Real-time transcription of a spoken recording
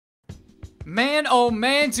Man, oh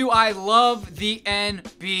man, do I love the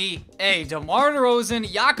NBA. DeMar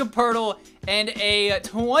DeRozan, Jakob Poeltl, and a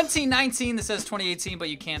 2019, this says 2018, but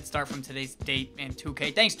you can't start from today's date in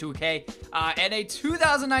 2K. Thanks, 2K. And a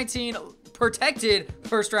 2019 protected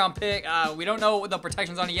first-round pick. We don't know what the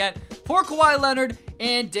protection's on it yet. For Kawhi Leonard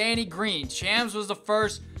and Danny Green. Shams was the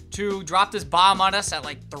first to drop this bomb on us at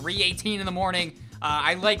like 3:18 in the morning.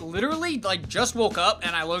 I literally just woke up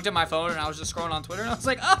and I looked at my phone and I was just scrolling on Twitter and I was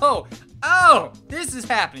like, oh, this is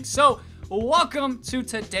happening. So welcome to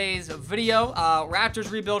today's video.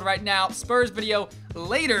 Raptors rebuild right now. Spurs video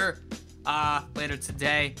later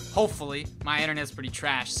today. Hopefully, my internet's pretty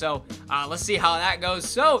trash. So let's see how that goes.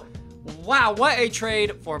 So wow, what a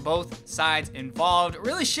trade for both sides involved.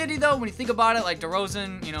 Really shitty though when you think about it. Like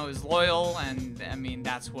DeRozan, you know, is loyal, and I mean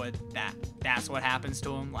that's what happens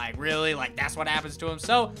to him. Like really, like that's what happens to him.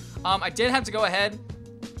 So I did have to go ahead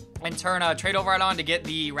and turn a trade override on to get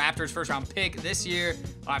the Raptors first round pick this year.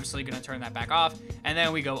 Obviously gonna turn that back off, and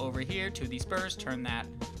then we go over here to the Spurs, turn that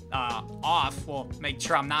off. Well, make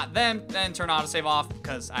sure I'm not them, then turn autosave off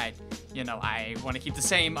because I want to keep the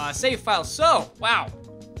same save file. So wow.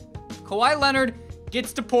 Kawhi Leonard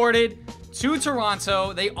gets deported to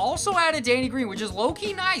Toronto. They also added Danny Green, which is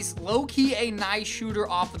low-key nice. Low-key a nice shooter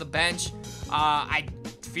off of the bench. I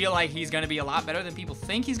feel like he's going to be a lot better than people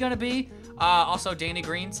think he's going to be. Also, Danny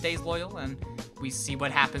Green stays loyal, and we see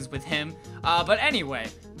what happens with him. But anyway,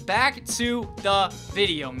 back to the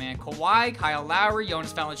video, man. Kawhi, Kyle Lowry,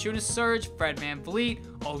 Jonas Valanciunas, Serge, Fred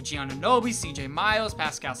VanVleet, OG Anunoby, CJ Miles,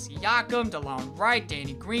 Pascal Siakam, DeLon Wright,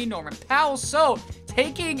 Danny Green, Norman Powell. So,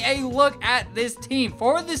 taking a look at this team.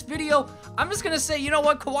 For this video, I'm just going to say, you know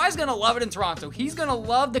what? Kawhi's going to love it in Toronto. He's going to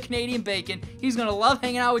love the Canadian bacon. He's going to love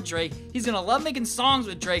hanging out with Drake. He's going to love making songs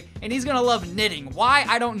with Drake. And he's going to love knitting. Why?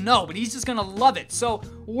 I don't know. But he's just going to love it. So,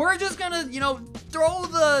 we're just going to, throw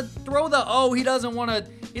the, oh, he doesn't want to,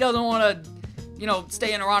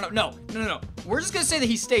 stay in Toronto. No. We're just going to say that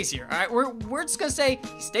he stays here, all right? We're just going to say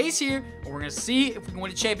he stays here, and we're going to see if we can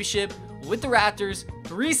win a championship with the Raptors.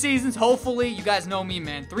 3 seasons, hopefully. You guys know me,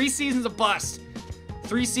 man. 3 seasons a bust.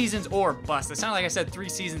 3 seasons or bust. It sounded like I said 3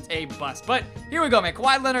 seasons a bust. But here we go, man.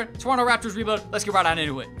 Kawhi Leonard, Toronto Raptors rebuild. Let's get right on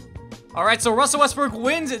into it. All right, so Russell Westbrook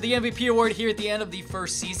wins the MVP award here at the end of the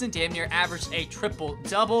first season. Damn near averaged a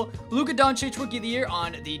triple-double. Luka Doncic, Rookie of the Year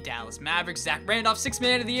on the Dallas Mavericks. Zach Randolph, Sixth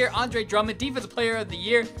Man of the Year. Andre Drummond, Defensive Player of the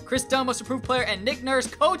Year. Chris Dunn, Most Improved Player. And Nick Nurse,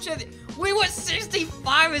 Coach of the... We went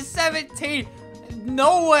 65-17.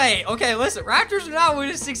 No way. Okay, listen, Raptors are not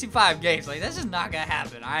winning 65 games. Like, that's just not gonna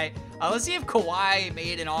happen, all right? Let's see if Kawhi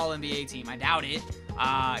made an All-NBA team. I doubt it.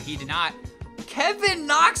 He did not. Kevin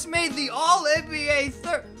Knox made the All-NBA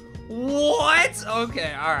third. What?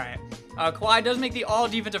 Okay, all right. Kawhi does make the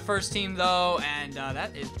All-Defensive First Team, though, and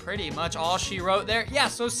that is pretty much all she wrote there. Yeah,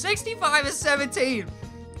 so 65-17.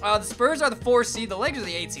 The Spurs are the 4 seed. The Lakers are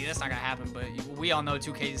the 8 seed. That's not gonna happen, but we all know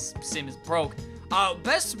 2K's sim is broke.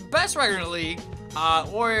 Best record in the league.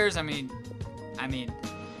 Warriors, I mean,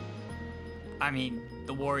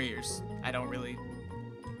 the Warriors, we're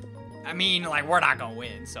not gonna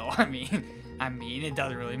win, so, I mean, it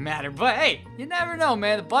doesn't really matter, but hey, you never know,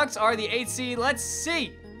 man. The Bucks are the 8th seed. Let's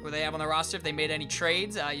see who they have on the roster, if they made any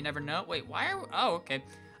trades. You never know. Wait, oh, okay.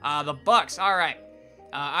 The Bucks, all right.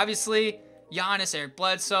 Obviously, Giannis, Eric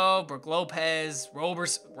Bledsoe, Brook Lopez,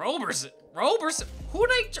 Roberson.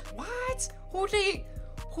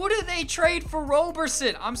 Who did they trade for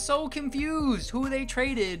Roberson? I'm so confused. Who they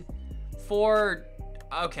traded for?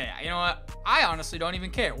 Okay, you know what? I honestly don't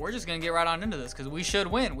even care. We're just going to get right on into this because we should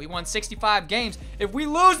win. We won 65 games. If we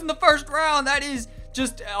lose in the first round, that is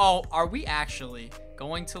just... Oh, are we actually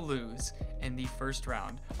going to lose in the first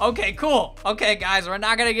round? Okay, cool. Okay, guys, we're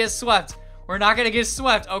not going to get swept. We're not going to get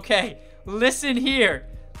swept. Okay, listen here.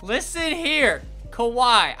 Listen here.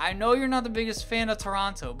 Kawhi, I know you're not the biggest fan of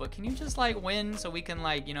Toronto, but can you just, win so we can,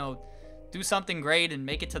 do something great and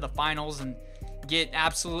make it to the finals and get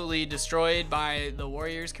absolutely destroyed by the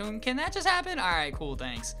Warriors? Can that just happen? All right, cool,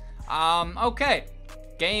 thanks. Okay.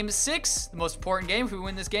 Game 6, the most important game. If we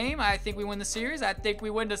win this game, I think we win the series. I think we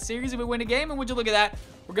win the series if we win a game, and would you look at that?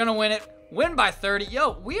 We're going to win it. Win by 30.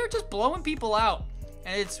 Yo, we are just blowing people out.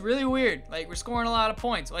 And it's really weird. We're scoring a lot of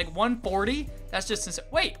points. 140? That's just insane.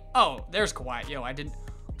 Wait. Oh, there's Kawhi. Yo, I didn't.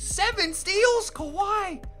 7 steals?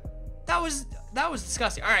 Kawhi. That was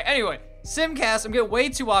disgusting. All right, anyway. Simcast. I'm getting way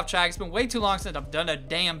too off track. It's been way too long since I've done a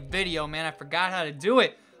damn video, man. I forgot how to do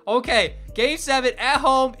it. Okay. Game 7 at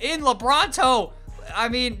home in LeBronto. I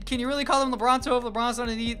mean, can you really call them LeBronto if LeBron's not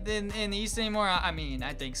in the East anymore? I mean,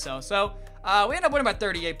 I think so. So, we end up winning by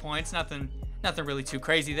 38 points. Nothing really too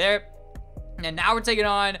crazy there. And now we're taking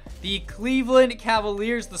on the Cleveland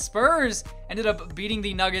Cavaliers. The Spurs ended up beating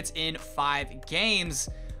the Nuggets in 5 games.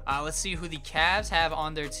 Let's see who the Cavs have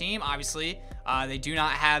on their team. Obviously, they do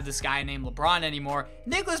not have this guy named LeBron anymore.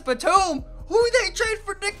 Nicholas Batum! Who did they trade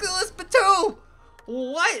for Nicholas Batum?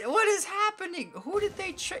 What is happening? Who did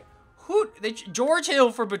they trade? George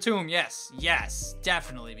Hill for Batum. Yes,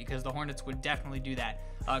 definitely, because the Hornets would definitely do that.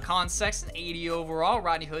 Colin Sexton, 80 overall.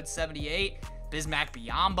 Rodney Hood, 78. Bismack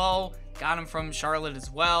Biyombo, got him from Charlotte as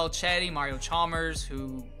well. Chetty, Mario Chalmers,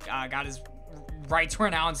 who got his rights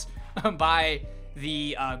renounced by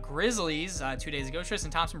the Grizzlies 2 days ago.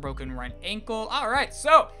 Tristan Thompson, broken right ankle. All right,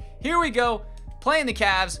 so here we go. Playing the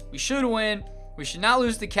Cavs. We should win. We should not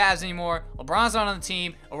lose to the Cavs anymore. LeBron's not on the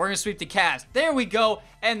team, and we're going to sweep the Cavs. There we go.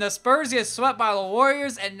 And the Spurs get swept by the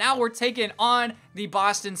Warriors, and now we're taking on the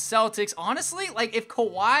Boston Celtics. Honestly, like, if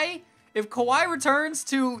Kawhi returns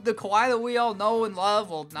to the Kawhi that we all know and love,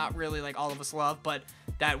 well, not really like all of us love, but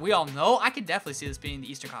that we all know, I could definitely see this being the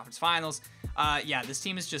Eastern Conference Finals. Yeah, this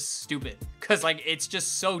team is just stupid because, like, it's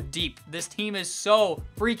just so deep. This team is so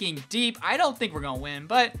freaking deep. I don't think we're going to win,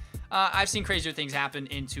 but I've seen crazier things happen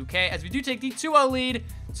in 2K as we do take the 2-0 lead.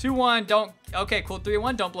 2-1, okay, cool,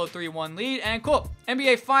 3-1, don't blow 3-1 lead, and cool,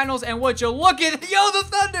 NBA Finals, and what you look at, yo, the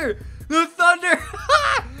Thunder,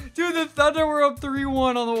 dude, the Thunder were up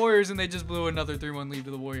 3-1 on the Warriors, and they just blew another 3-1 lead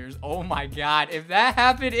to the Warriors. Oh my God, if that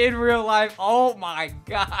happened in real life, oh my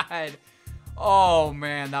God, oh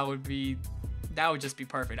man, that would just be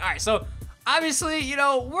perfect. All right, so obviously, you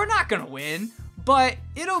know, we're not gonna win, but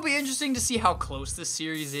it'll be interesting to see how close this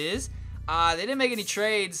series is. They didn't make any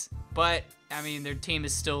trades, but I mean, their team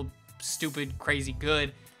is still stupid, crazy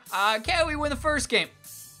good. Can we win the first game?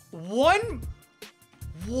 What?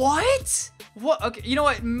 Okay, you know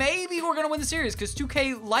what? Maybe we're gonna win the series because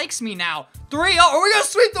 2K likes me now. 3-0. Are we gonna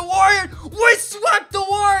sweep the Warriors? We swept the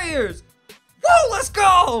Warriors! Woo, let's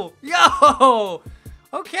go! Yo!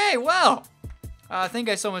 Okay, well. Thank you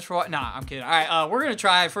guys so much for watching. Nah, I'm kidding. All right, we're gonna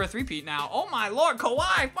try for a three-peat now. Oh my Lord,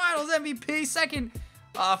 Kawhi, Finals MVP, second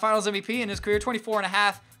Finals MVP in his career,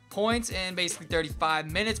 24.5 points in basically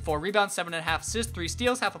 35 minutes, 4 rebounds, 7.5 assists, 3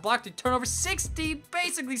 steals, half a block, 2 turnovers,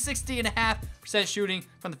 basically 60.5% shooting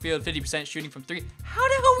from the field, 50% shooting from 3. How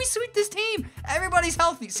the hell we sweep this team? Everybody's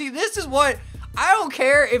healthy. See, this is what, I don't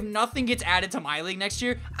care if nothing gets added to my league next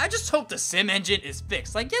year. I just hope the sim engine is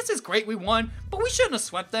fixed. Like, yes, it's great we won, but we shouldn't have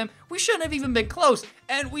swept them. We shouldn't have even been close,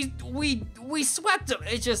 and we swept them.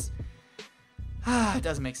 It just, it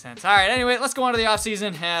doesn't make sense. All right, anyway, let's go on to the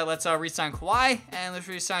offseason. Let's re-sign Kawhi, and let's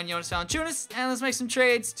re-sign Jonas Valanciunas, and let's make some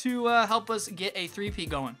trades to help us get a 3-peat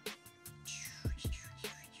going.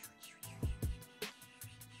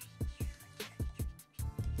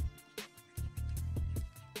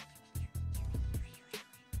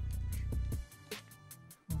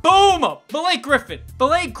 Boom! Blake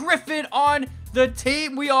Griffin on the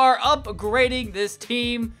team. We are upgrading this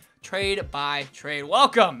team trade by trade.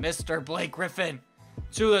 Welcome, Mr. Blake Griffin,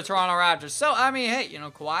 to the Toronto Raptors. So, I mean, hey, you know,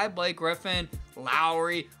 Kawhi, Blake Griffin,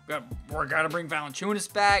 Lowry. We're going to bring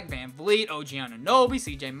Valanciunas back, Van Vliet, OG Anunoby,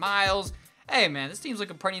 CJ Miles. Hey, man, this team's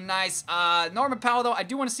looking pretty nice. Norman Powell, though, I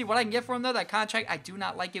do want to see what I can get for him, though. That contract, I do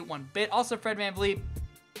not like it one bit. Also, Fred Van Vliet.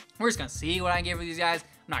 We're just going to see what I can get for these guys.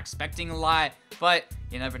 I'm not expecting a lot, but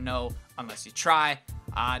you never know unless you try.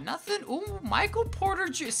 Nothing. Ooh, Michael Porter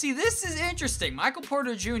Jr. See, this is interesting. Michael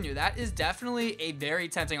Porter Jr. That is definitely a very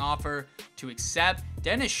tempting offer to accept.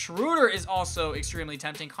 Dennis Schroeder is also extremely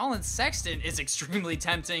tempting. Colin Sexton is extremely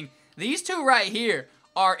tempting. These two right here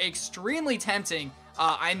are extremely tempting.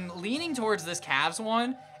 I'm leaning towards this Cavs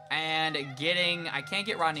one and I can't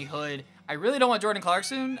get Rodney Hood. I really don't want Jordan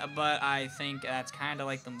Clarkson, but I think that's kind of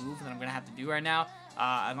like the move that I'm going to have to do right now,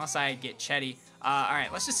 unless I get Chetty. All right,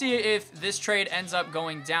 let's just see if this trade ends up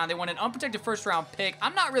going down. They want an unprotected first-round pick.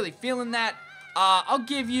 I'm not really feeling that. I'll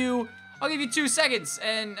give you 2 seconds.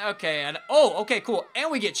 And okay, okay, cool. And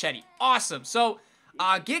we get Chetty. Awesome. So,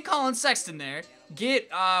 get Colin Sexton there. Get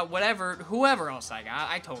whoever else I got.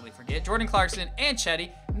 I totally forget. Jordan Clarkson and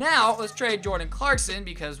Chetty. Now, let's trade Jordan Clarkson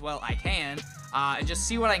because, well, I can. And just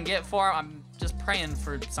see what I can get for him. I'm just praying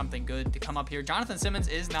for something good to come up here. Jonathan Simmons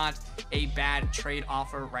is not a bad trade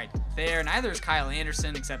offer right there. Neither is Kyle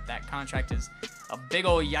Anderson, except that contract is a big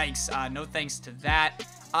old yikes. No thanks to that.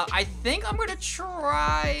 I think I'm going to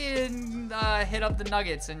try and hit up the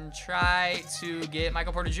Nuggets and try to get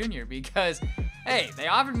Michael Porter Jr. because, hey, they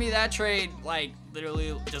offered me that trade, like,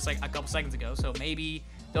 literally just like a couple seconds ago. So maybe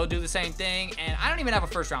they'll do the same thing, and I don't even have a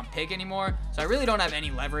first-round pick anymore, so I really don't have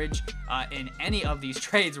any leverage in any of these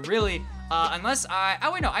trades, really, unless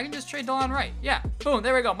oh, wait, no, I can just trade DeLon Wright. Yeah, boom,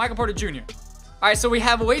 there we go, Michael Porter Jr. All right, so we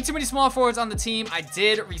have way too many small forwards on the team. I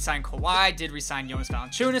did re-sign Kawhi, did re-sign Jonas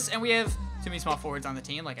Valanciunas, and we have too many small forwards on the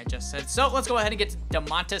team, like I just said. So let's go ahead and get to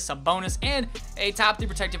Domantas Sabonis and a top 3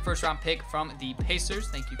 protected first-round pick from the Pacers.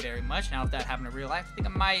 Thank you very much. Now, if that happened in real life, I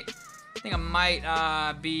think I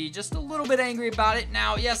might be just a little bit angry about it.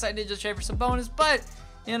 Now, yes, I did just trade for Sabonis, but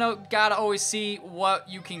you know, gotta always see what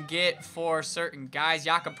you can get for certain guys.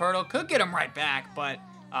 Jakob Poeltl could get him right back, but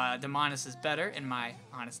Domantas is better, in my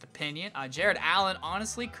honest opinion. Jared Allen,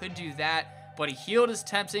 honestly, could do that, but he healed is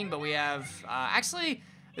tempting, but we have, actually,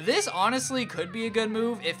 this honestly could be a good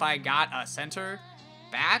move if I got a center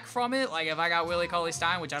back from it. Like, if I got Willie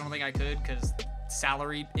Cauley-Stein, which I don't think I could, because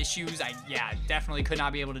salary issues, yeah, definitely could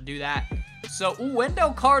not be able to do that. So,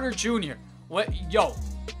 Wendell Carter Jr.,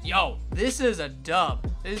 Yo, this is a dub.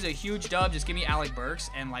 This is a huge dub. Just give me Alec Burks,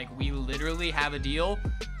 and, like, we literally have a deal.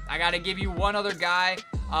 I got to give you one other guy.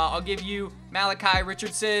 I'll give you Malachi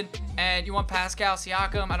Richardson, and you want Pascal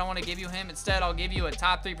Siakam. I don't want to give you him. Instead, I'll give you a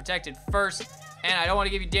top 3 protected first, and I don't want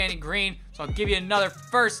to give you Danny Green, so I'll give you another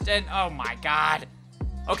first, and oh my god.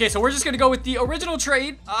 Okay, so we're just going to go with the original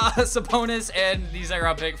trade, Sabonis, and the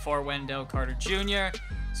 2nd-round pick for Wendell Carter Jr.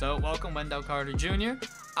 So, welcome, Wendell Carter Jr.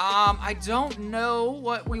 I don't know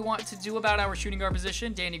what we want to do about our shooting guard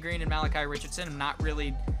position. Danny Green and Malachi Richardson. I'm not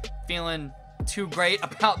really feeling too great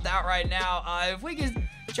about that right now. If we get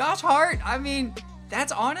Josh Hart, I mean,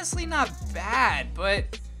 that's honestly not bad,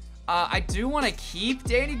 but I do want to keep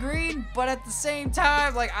Danny Green, but at the same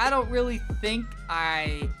time, like, I don't really think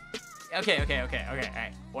Okay, all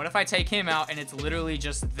right. What if I take him out and it's literally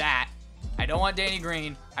just that? I don't want Danny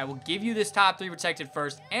Green. I will give you this top 3 protected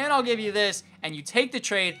first, and I'll give you this, and you take the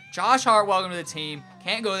trade. Josh Hart, welcome to the team.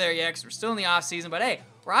 Can't go there yet because we're still in the offseason, but hey,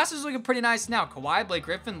 roster's looking pretty nice now. Kawhi, Blake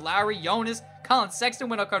Griffin, Lowry, Jonas, Colin Sexton,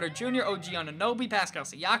 Wendell Carter Jr., OG Anunoby, Pascal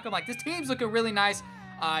Siakam. Like, this team's looking really nice.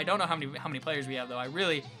 I don't know how many players we have, though. I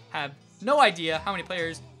really have no idea how many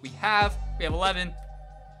players we have. We have 11.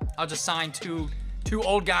 I'll just sign two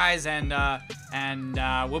old guys, and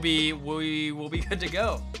we'll be good to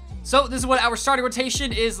go. So this is what our starting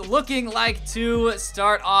rotation is looking like to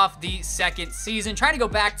start off the 2nd season. Trying to go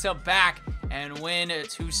back-to-back and win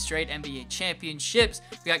 2 straight NBA championships.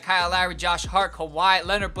 We got Kyle Lowry, Josh Hart, Kawhi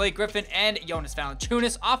Leonard, Blake Griffin, and Jonas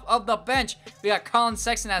Valanciunas. Off of the bench, we got Colin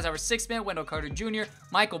Sexton as our 6th man, Wendell Carter Jr.,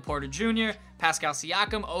 Michael Porter Jr., Pascal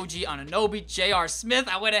Siakam, OG Anunoby, J.R. Smith.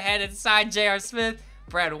 I went ahead and signed J.R. Smith.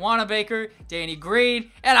 Brad Wanamaker, Danny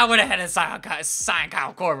Green, and I went ahead and signed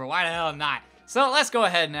Kyle Korver. Why the hell not? So let's go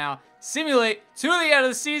ahead now, simulate to the end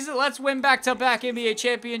of the season. Let's win back-to-back NBA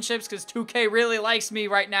championships because 2K really likes me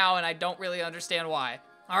right now, and I don't really understand why.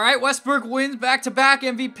 All right, Westbrook wins back-to-back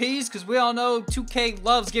MVPs because we all know 2K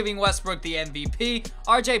loves giving Westbrook the MVP.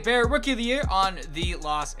 RJ Barrett, Rookie of the Year on the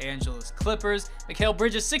Los Angeles Clippers. Mikal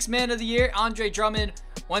Bridges, 6th Man of the Year. Andre Drummond,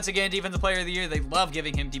 once again, Defensive Player of the Year. They love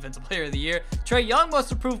giving him Defensive Player of the Year. Trae Young,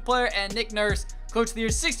 Most Improved Player, and Nick Nurse, Coach of the Year,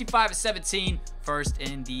 65-17, first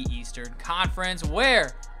in the Eastern Conference.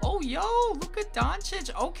 Where? Oh, yo, Luka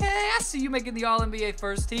Doncic. Okay, I see you making the All-NBA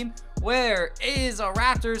first team. Where is a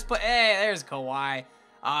Raptors? But hey, there's Kawhi.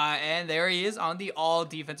 And there he is on the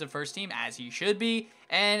all-defensive first team, as he should be.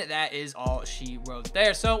 And that is all she wrote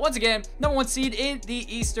there. So, once again, #1 seed in the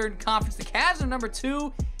Eastern Conference. The Cavs are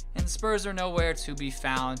 #2, and the Spurs are nowhere to be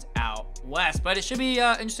found out west. But it should be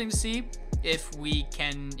interesting to see if we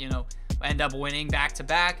can, you know, end up winning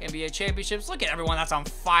back-to-back NBA championships. Look at everyone that's on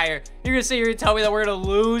fire. You're gonna sit here and tell me that we're gonna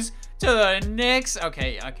lose to the Knicks?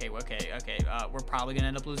 Okay. We're probably gonna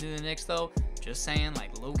end up losing to the Knicks, though. Just saying,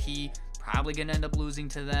 like, low-key, probably gonna end up losing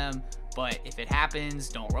to them. But if it happens,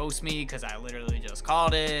 don't roast me because I literally just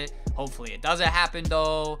called it. Hopefully it doesn't happen,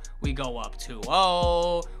 though. We go up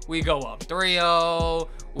 2-0. We go up 3-0.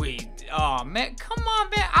 Oh, man, come on,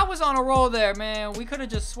 man. I was on a roll there, man. We could have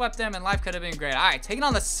just swept them and life could have been great. All right, taking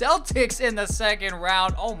on the Celtics in the 2nd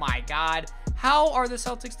round. Oh, my God. How are the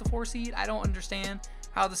Celtics the 4 seed? I don't understand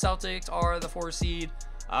how the Celtics are the 4 seed.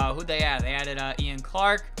 Who'd they add? They added Ian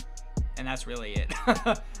Clark. And that's really it.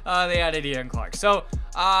 They added Ian Clark. So,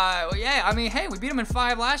 yeah, I mean, hey, we beat them in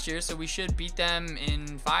 5 last year, so we should beat them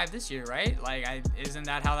in 5 this year, right? Like, isn't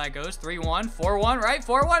that how that goes? 3-1, 4-1, right?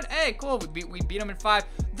 4-1. Hey, cool. We beat them in 5.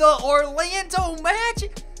 The Orlando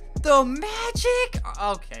Magic. The Magic.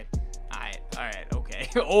 Okay. All right. Okay.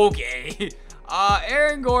 Okay.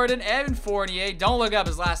 Aaron Gordon, Evan Fournier. Don't look up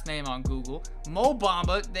his last name on Google. Mo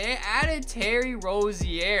Bamba. They added Terry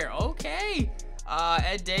Rozier. Okay.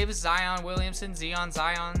 Ed Davis, Zion Williamson, Zion,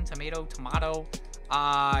 Tomato.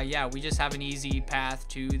 Yeah, we just have an easy path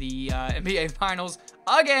to the NBA Finals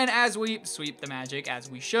again as we sweep the Magic,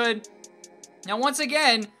 as we should. Now, once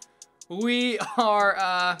again, we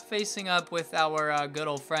are facing up with our good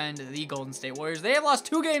old friend, the Golden State Warriors. They have lost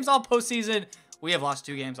 2 games all postseason. We have lost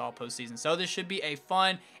 2 games all postseason. So this should be a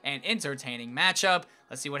fun and entertaining matchup.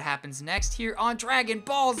 Let's see what happens next here on Dragon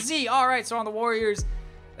Ball Z. All right, so on the Warriors,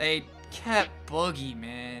 they kept Boogie,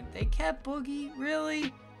 man. They kept Boogie?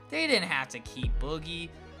 Really? They didn't have to keep Boogie.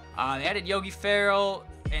 They added Yogi Ferrell,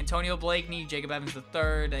 Antonio Blakeney, Jacob Evans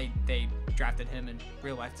III. They drafted him in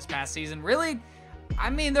real life this past season. Really? I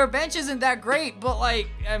mean, their bench isn't that great, but, like,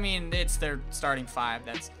 I mean, it's their starting 5.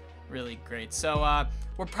 That's really great. So,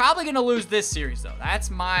 we're probably going to lose this series, though. That's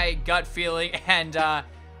my gut feeling. And,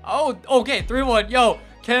 oh, okay, 3-1. Yo,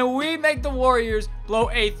 can we make the Warriors blow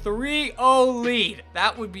a 3-0 lead?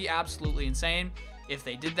 That would be absolutely insane. If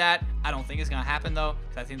they did that, I don't think it's going to happen, though,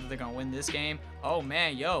 because I think that they're going to win this game. Oh,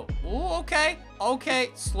 man, yo. Ooh, okay.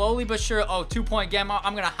 Okay, slowly but sure. Oh, 2-point game.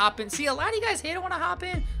 I'm going to hop in. See, a lot of you guys hate it when I hop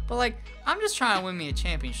in, but, like, I'm just trying to win me a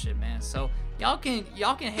championship, man. So, y'all can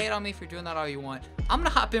hate on me for doing that all you want. I'm going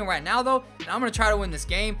to hop in right now, though, and I'm going to try to win this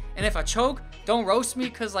game. And if I choke, don't roast me,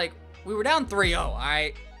 because, like, we were down 3-0, all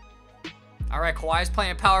right? All right, Kawhi's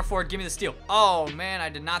playing power forward. Give me the steal. Oh, man, I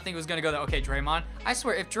did not think it was going to go there. Okay, Draymond. I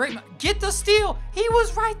swear, if Draymond... Get the steal. He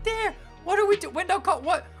was right there. What are we doing? Window cut.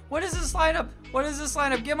 What is this lineup? What is this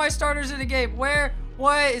lineup? Get my starters in the game. Where?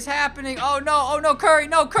 What is happening? Oh, no. Oh, no, Curry.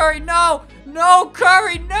 No, Curry. No. No,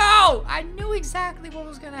 Curry. No. I knew exactly what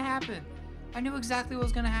was going to happen. I knew exactly what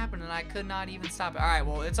was going to happen, and I could not even stop it. All right,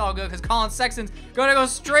 well, it's all good because Colin Sexton's going to go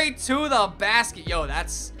straight to the basket. Yo,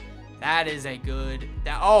 that is a good...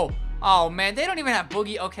 Oh, man, they don't even have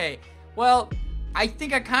Boogie. Okay, well, I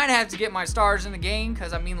think I kind of have to get my stars in the game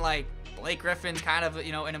because, I mean, like, Blake Griffin's kind of,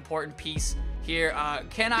 you know, an important piece here.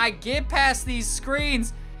 Can I get past these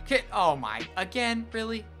screens? Oh, my. Again?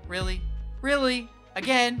 Really? Really? Really?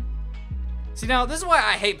 Again? See, now, this is why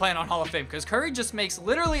I hate playing on Hall of Fame, because Curry just makes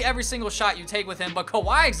literally every single shot you take with him, but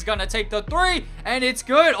Kawhi's going to take the 3, and it's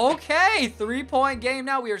good. Okay, 3-point game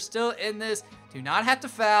now. We are still in this. Do not have to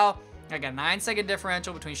foul. I got 9-second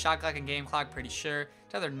differential between shot clock and game clock, pretty sure.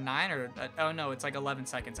 It's either 9 or, oh no, it's like 11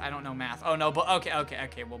 seconds. I don't know math. Oh no, but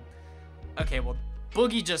okay, well,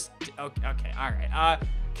 Boogie just, okay, all right.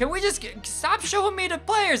 Can we just stop showing me the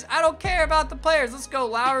players? I don't care about the players. Let's go,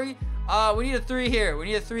 Lowry. We need a 3 here. We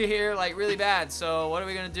need a 3 here, like, really bad. So what are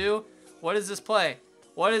we gonna do? What is this play?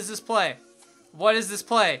 What is this play? What is this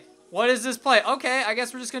play? What is this play? Okay, I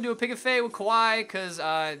guess we're just going to do a pick and fade with Kawhi because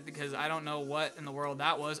I don't know what in the world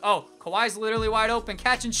that was. Oh, Kawhi's literally wide open.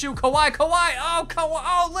 Catch and shoot. Kawhi. Oh, Kawhi.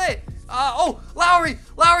 Oh, lit. Oh, Lowry.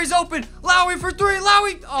 Lowry's open. Lowry for 3.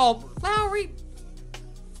 Lowry. Oh, Lowry.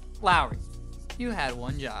 You had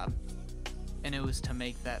one job, and it was to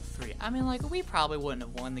make that 3. I mean, like, we probably wouldn't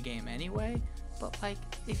have won the game anyway, but, like,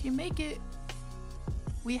 if you make it,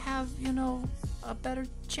 we have, you know, a better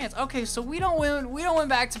chance. Okay, so we don't win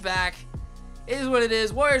back-to-back. It is what it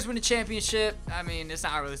is. Warriors win the championship. I mean, it's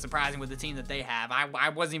not really surprising with the team that they have. I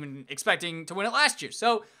wasn't even expecting to win it last year.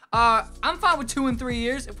 So, I'm fine with 2 in 3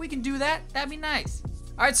 years. If we can do that, that'd be nice.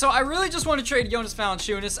 All right, so I really just want to trade Jonas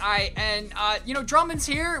Valanciunas. You know, Drummond's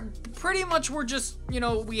here. Pretty much we're just, you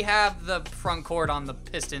know, we have the front court on the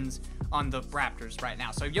Pistons on the Raptors right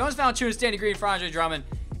now. So, Jonas Valanciunas, Danny Green for Andre Drummond,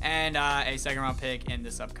 and a second-round pick in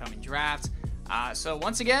this upcoming draft. So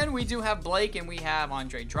once again, we do have Blake and we have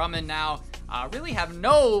Andre Drummond now. Really have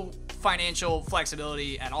no financial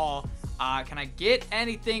flexibility at all. Can I get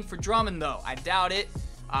anything for Drummond, though? I doubt it.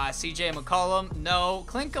 CJ McCollum, no.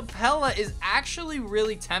 Clint Capella is actually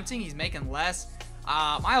really tempting. He's making less.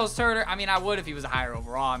 Miles Turner, I mean, I would if he was a higher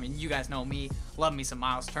overall. I mean, you guys know me. Love me some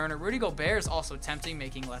Miles Turner. Rudy Gobert is also tempting,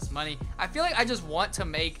 making less money. I feel like I just want to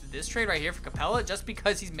make this trade right here for Capella just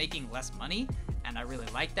because he's making less money, and I really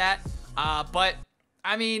like that. But,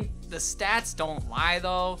 I mean, the stats don't lie,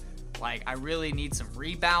 though. Like, I really need some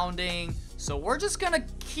rebounding. So we're just going to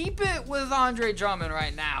keep it with Andre Drummond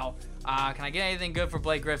right now. Can I get anything good for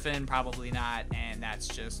Blake Griffin? Probably not. And that's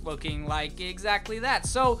just looking like exactly that.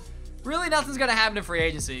 So, really nothing's going to happen in free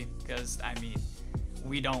agency because, I mean,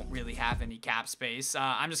 we don't really have any cap space.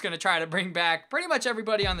 I'm just going to try to bring back pretty much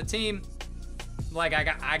everybody on the team. Like,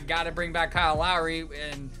 I got to bring back Kyle Lowry,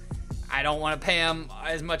 and I don't want to pay him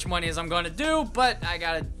as much money as I'm going to do, but I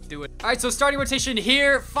got to do it. All right, so starting rotation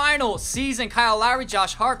here. Final season, Kyle Lowry,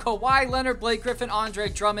 Josh Hart, Kawhi Leonard, Blake Griffin, Andre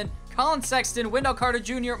Drummond, Colin Sexton, Wendell Carter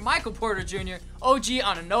Jr., Michael Porter Jr., OG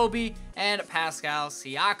Anunoby, and Pascal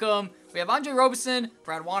Siakam. We have Andre Roberson,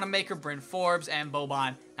 Brad Wanamaker, Bryn Forbes, and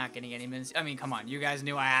Boban not getting any minutes. I mean, come on. You guys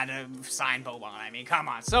knew I had to sign Boban. I mean, come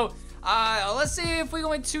on. So, let's see if we go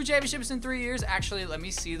win 2 championships in 3 years. Actually, let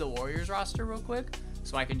me see the Warriors roster real quick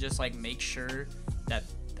so I can just, like, make sure that...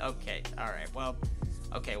 Okay, all right. Well,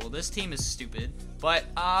 Okay, well, this team is stupid, but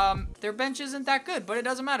their bench isn't that good, but it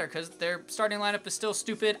doesn't matter because their starting lineup is still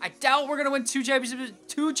stupid. I doubt we're going to win two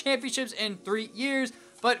championships in 3 years,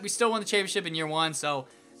 but we still won the championship in year 1, so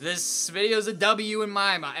this video is a W in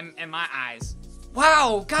my eyes.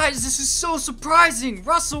 Wow, guys, this is so surprising.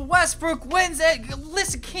 Russell Westbrook wins it.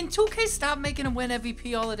 Listen, can 2K stop making him win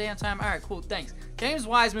MVP all the damn time? All right, cool, thanks. James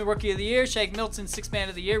Wiseman, Rookie of the Year. Shake Milton, Sixth Man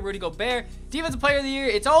of the Year. Rudy Gobert, Defensive Player of the Year.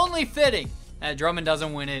 It's only fitting that Drummond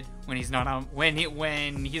doesn't win it when he's not on when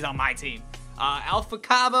he's on my team. Alpha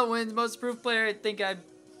Kaba wins Most Improved Player. I'm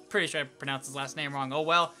pretty sure I pronounced his last name wrong. Oh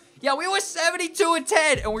well. Yeah, we were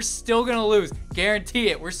 72-10, and we're still gonna lose. Guarantee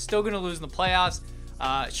it. We're still gonna lose in the playoffs.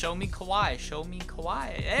 Show me Kawhi. Show me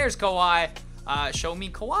Kawhi. There's Kawhi. Show me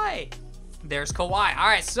Kawhi. There's Kawhi. All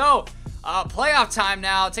right, so playoff time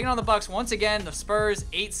now. Taking on the Bucks once again. The Spurs,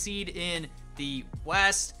 8th seed in the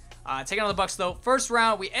West. Taking on the Bucks though. First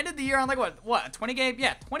round. We ended the year on like what? 20 game?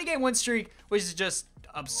 Yeah, 20 game win streak, which is just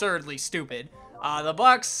absurdly stupid. The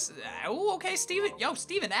Bucks. Ooh, okay, Steven. Yo,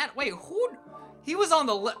 Steven. Wait, who? He was on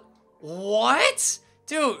the what?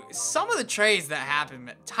 Dude, some of the trades that happened,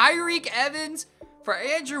 man. Tyreek Evans for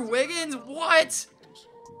Andrew Wiggins? What?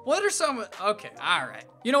 What are some? Okay, all right.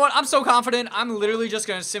 You know what? I'm so confident. I'm literally just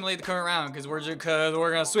gonna simulate the current round because we're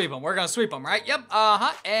gonna sweep them. We're gonna sweep them, right? Yep.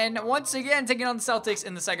 And once again, taking on the Celtics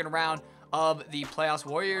in the second round of the playoffs.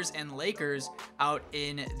 Warriors and Lakers out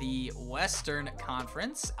in the Western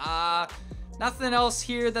Conference. Nothing else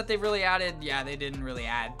here that they've really added. Yeah, they didn't really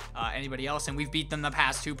add anybody else, and we've beat them the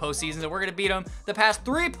past 2 postseasons, and we're gonna beat them the past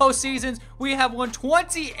 3 postseasons. We have won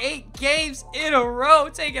 28 games in a row,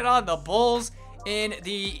 taking on the Bulls in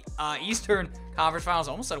the Eastern Conference Finals.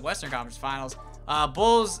 Almost said Western Conference Finals.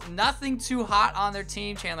 Bulls, nothing too hot on their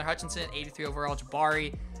team. Chandler Hutchinson, 83 overall.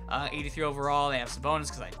 Jabari, 83 overall. They have Sabonis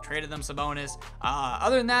because I traded them Sabonis.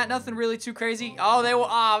 Other than that, nothing really too crazy. Oh,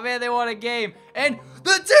 man, they won a game. And the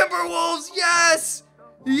Timberwolves, yes!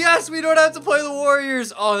 Yes, we don't have to play the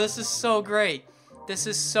Warriors. Oh, this is so great. This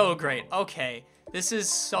is so great. Okay, this is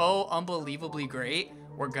so unbelievably great.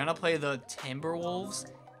 We're gonna play the Timberwolves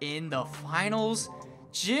in the finals.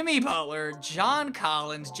 Jimmy Butler, John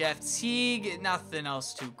Collins, Jeff Teague, nothing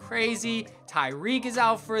else too crazy. Tyreek is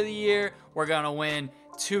out for the year. We're gonna win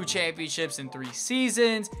 2 championships in 3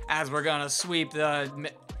 seasons, as we're gonna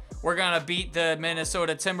beat the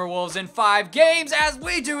Minnesota Timberwolves in 5 games as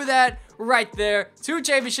we do that right there. 2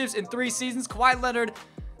 championships in 3 seasons. Kawhi Leonard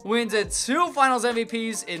wins 2 finals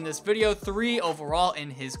MVPs in this video, 3 overall in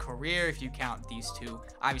his career, if you count these 2.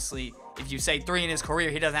 Obviously, if you say 3 in his career,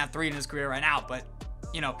 he doesn't have 3 in his career right now, but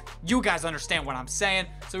you know, you guys understand what I'm saying.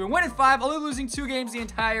 So we're winning 5, only losing 2 games the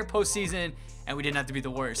entire postseason, and we didn't have to beat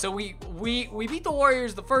the Warriors. So we beat the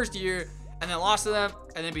Warriors the first year, and then lost to them,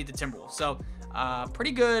 and then beat the Timberwolves. So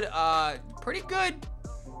pretty good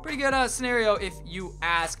scenario if you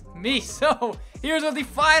ask me. So here's what the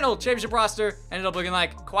final championship roster ended up looking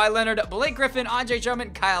like. Kawhi Leonard, Blake Griffin, Andre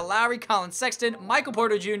Drummond, Kyle Lowry, Colin Sexton, Michael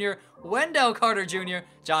Porter Jr., Wendell Carter Jr.,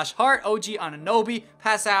 Josh Hart, OG Anunoby,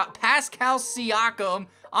 Pascal Siakam,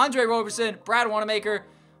 Andre Roberson, Brad Wanamaker,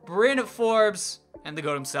 Bryn Forbes, and the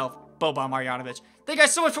GOAT himself, Boban Marjanovic. Thank you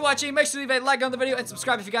guys so much for watching. Make sure to leave a like on the video and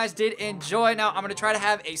subscribe if you guys did enjoy. Now, I'm going to try to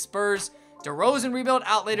have a Spurs DeRozan rebuild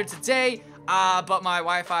out later today, but my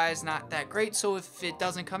Wi-Fi is not that great, so if it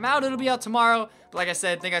doesn't come out, it'll be out tomorrow. But like I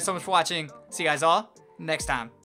said, thank you guys so much for watching. See you guys all next time.